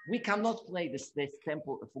this. We cannot play this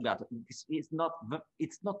tempo fugato. It's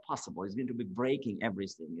not possible. It's going to be breaking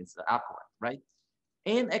everything. It's awkward, right?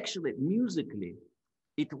 And actually, musically,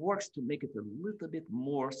 it works to make it a little bit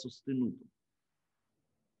more sostenuto.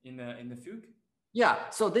 In the fugue? Yeah,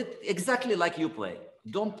 so that exactly like you play.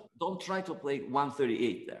 Don't try to play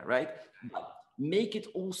 138 there, right? But make it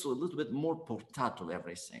also a little bit more portato,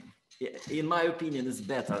 everything. In my opinion, is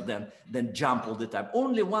better than jump all the time.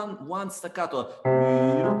 Only one staccato.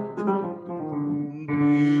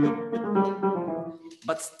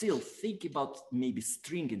 But still think about maybe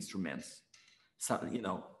string instruments. So, you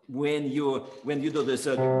know, when you do this,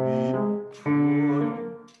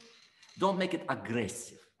 don't make it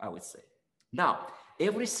aggressive, I would say. Now,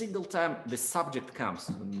 every single time the subject comes,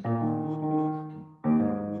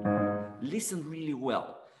 listen really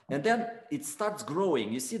well. And then it starts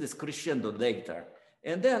growing. You see this crescendo later.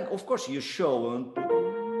 And then, of course, you show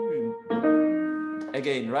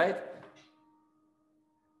again, right?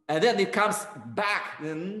 And then it comes back.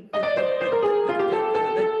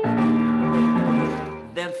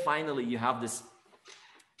 Then finally, you have this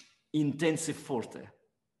intensive forte.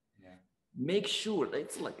 Make sure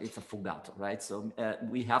it's a fugato, right? So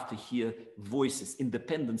we have to hear voices,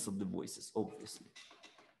 independence of the voices, obviously.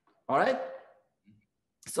 All right.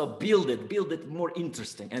 So build it more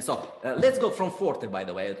interesting. And so let's go from forte, by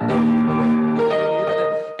the way.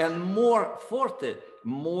 And more forte,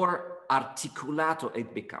 more articulato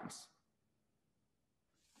it becomes.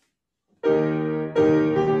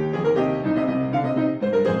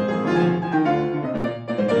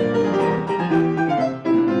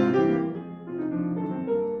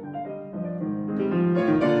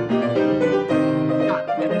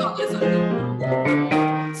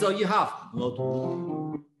 So you have,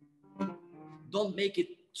 don't make it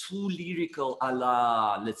too lyrical a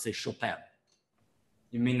la, let's say, Chopin.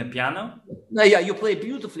 You mean the piano? No, yeah, you play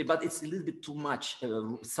beautifully, but it's a little bit too much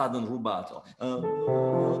sudden rubato.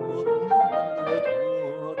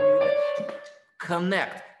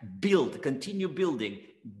 Connect, build, continue building.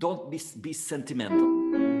 Don't be sentimental.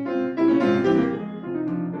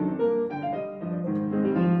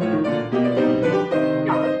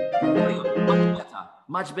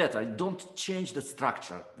 Much better. Don't change the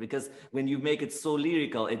structure, because when you make it so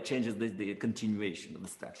lyrical, it changes the continuation of the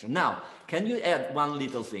structure. Now, can you add one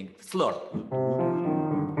little thing? Slur.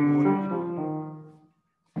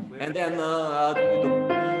 And then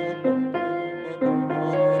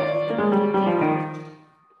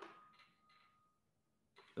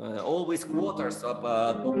always quarters up.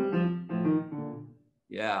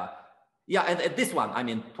 Yeah. Yeah, and this one, I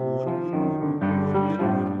mean,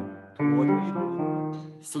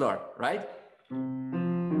 slur, right?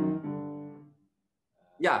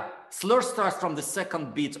 Yeah, slur starts from the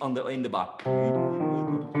second beat in the bar.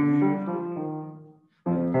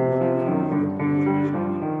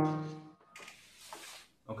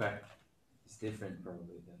 Okay, it's different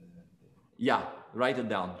probably. Yeah, write it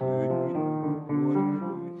down.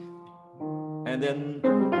 And then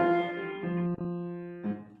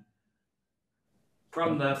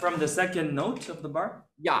from the second note of the bar.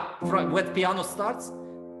 Yeah, when piano starts,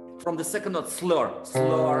 from the second note, slower,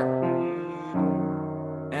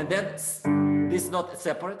 and then this note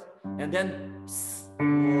separate, and then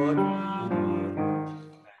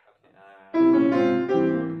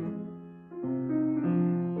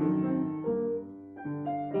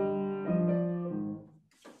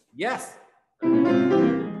yes.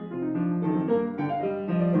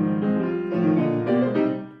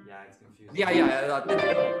 Yeah, it's confusing. Yeah.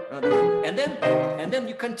 And then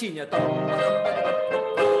you continue.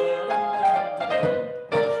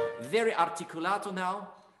 Very articulato now.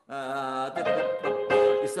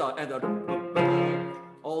 So, and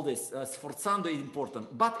all this sforzando is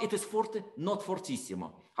important, but it is forte, not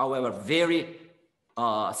fortissimo. However, very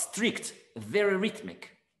strict, very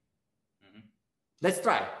rhythmic. Mm-hmm. Let's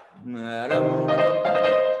try.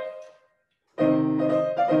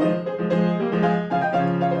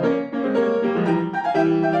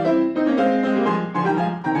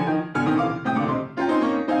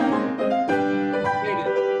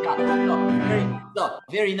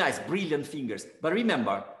 Very nice, brilliant fingers. But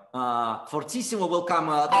remember, fortissimo will come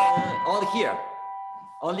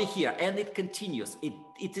only here, and it continues.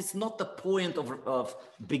 It is not the point of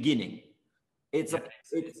beginning. It's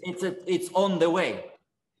on the way,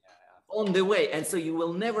 on the way, and so you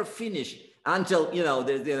will never finish until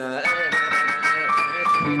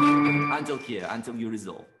until here, until you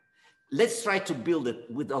resolve. Let's try to build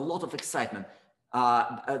it with a lot of excitement,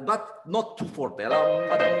 but not too forte.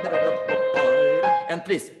 And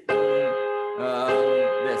please,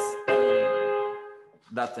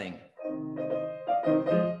 that thing.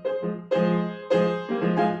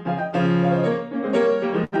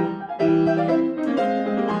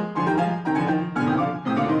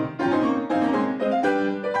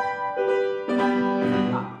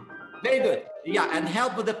 Very good. Yeah, and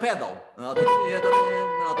help with the pedal.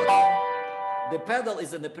 The pedal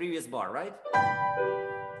is in the previous bar, right?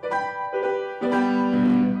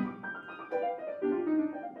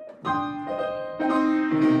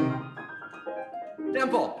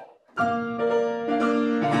 Tempo.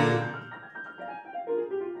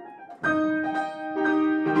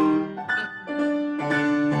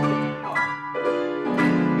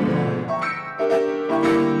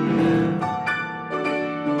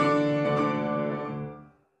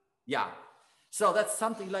 Yeah, so that's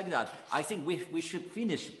something like that. I think we should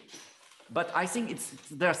finish, but I think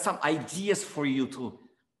there are some ideas for you to,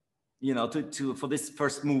 for this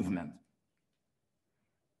first movement.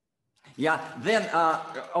 Yeah, then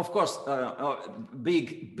of course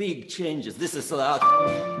big changes. This is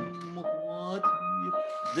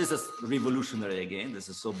revolutionary again. This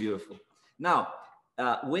is so beautiful. Now,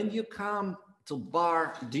 when you come to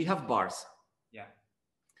bar, do you have bars? Yeah.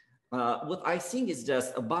 What I think is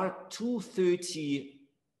just a bar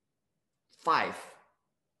 235,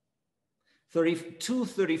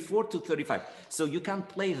 234 to 35. So you can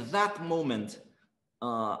play that moment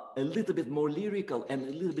a little bit more lyrical and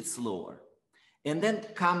a little bit slower, and then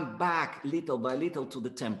come back little by little to the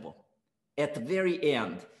tempo. At the very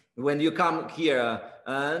end, when you come here,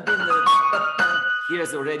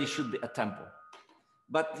 here's already should be a tempo.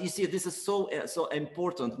 But you see, this is so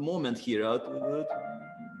important moment here.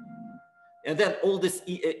 And then all this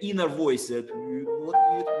inner voice,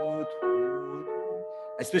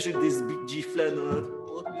 especially this G flat.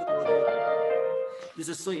 This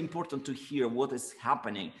is so important to hear what is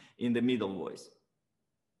happening in the middle voice.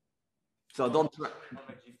 So don't try.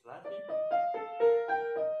 G flat?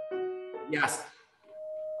 Yes.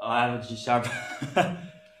 Oh, I have a G sharp.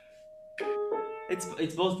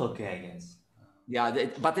 It's both okay, I guess. Yeah,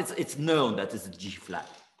 but it's known that it's a G flat.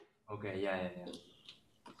 Okay, yeah.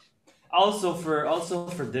 Also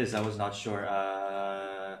for this, I was not sure.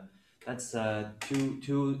 That's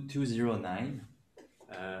 209.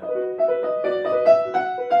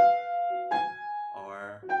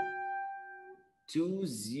 Or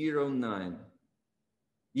 209.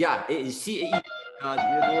 Yeah, see. It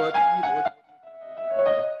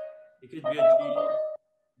could be a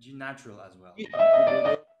G natural as well.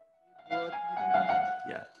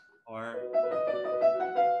 Yeah. Or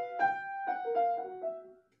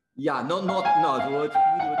yeah, no.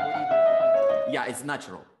 Yeah, it's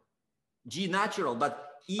natural. G natural,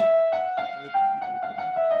 but E.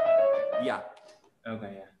 Yeah.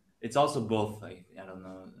 Okay, yeah. It's also both. I don't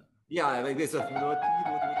know. Yeah, like this. Yeah.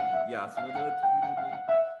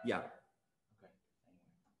 Yeah. Okay.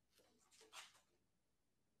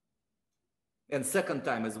 And second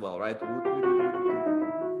time as well, right?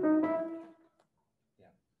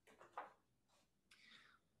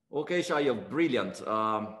 Okay, Xiaoyu, brilliant.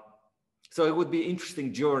 So it would be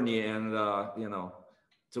interesting journey, and you know,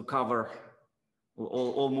 to cover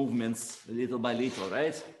all movements little by little,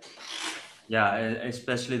 right? Yeah,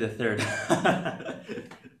 especially the third.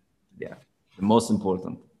 Yeah, the most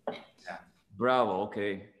important. Yeah. Bravo.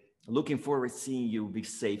 Okay, looking forward to seeing you. Be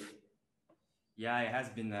safe. Yeah, it has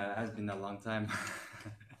been a long time.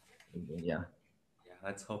 Yeah. Yeah,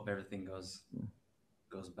 let's hope everything goes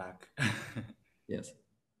back. Yes.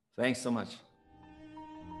 Thanks so much.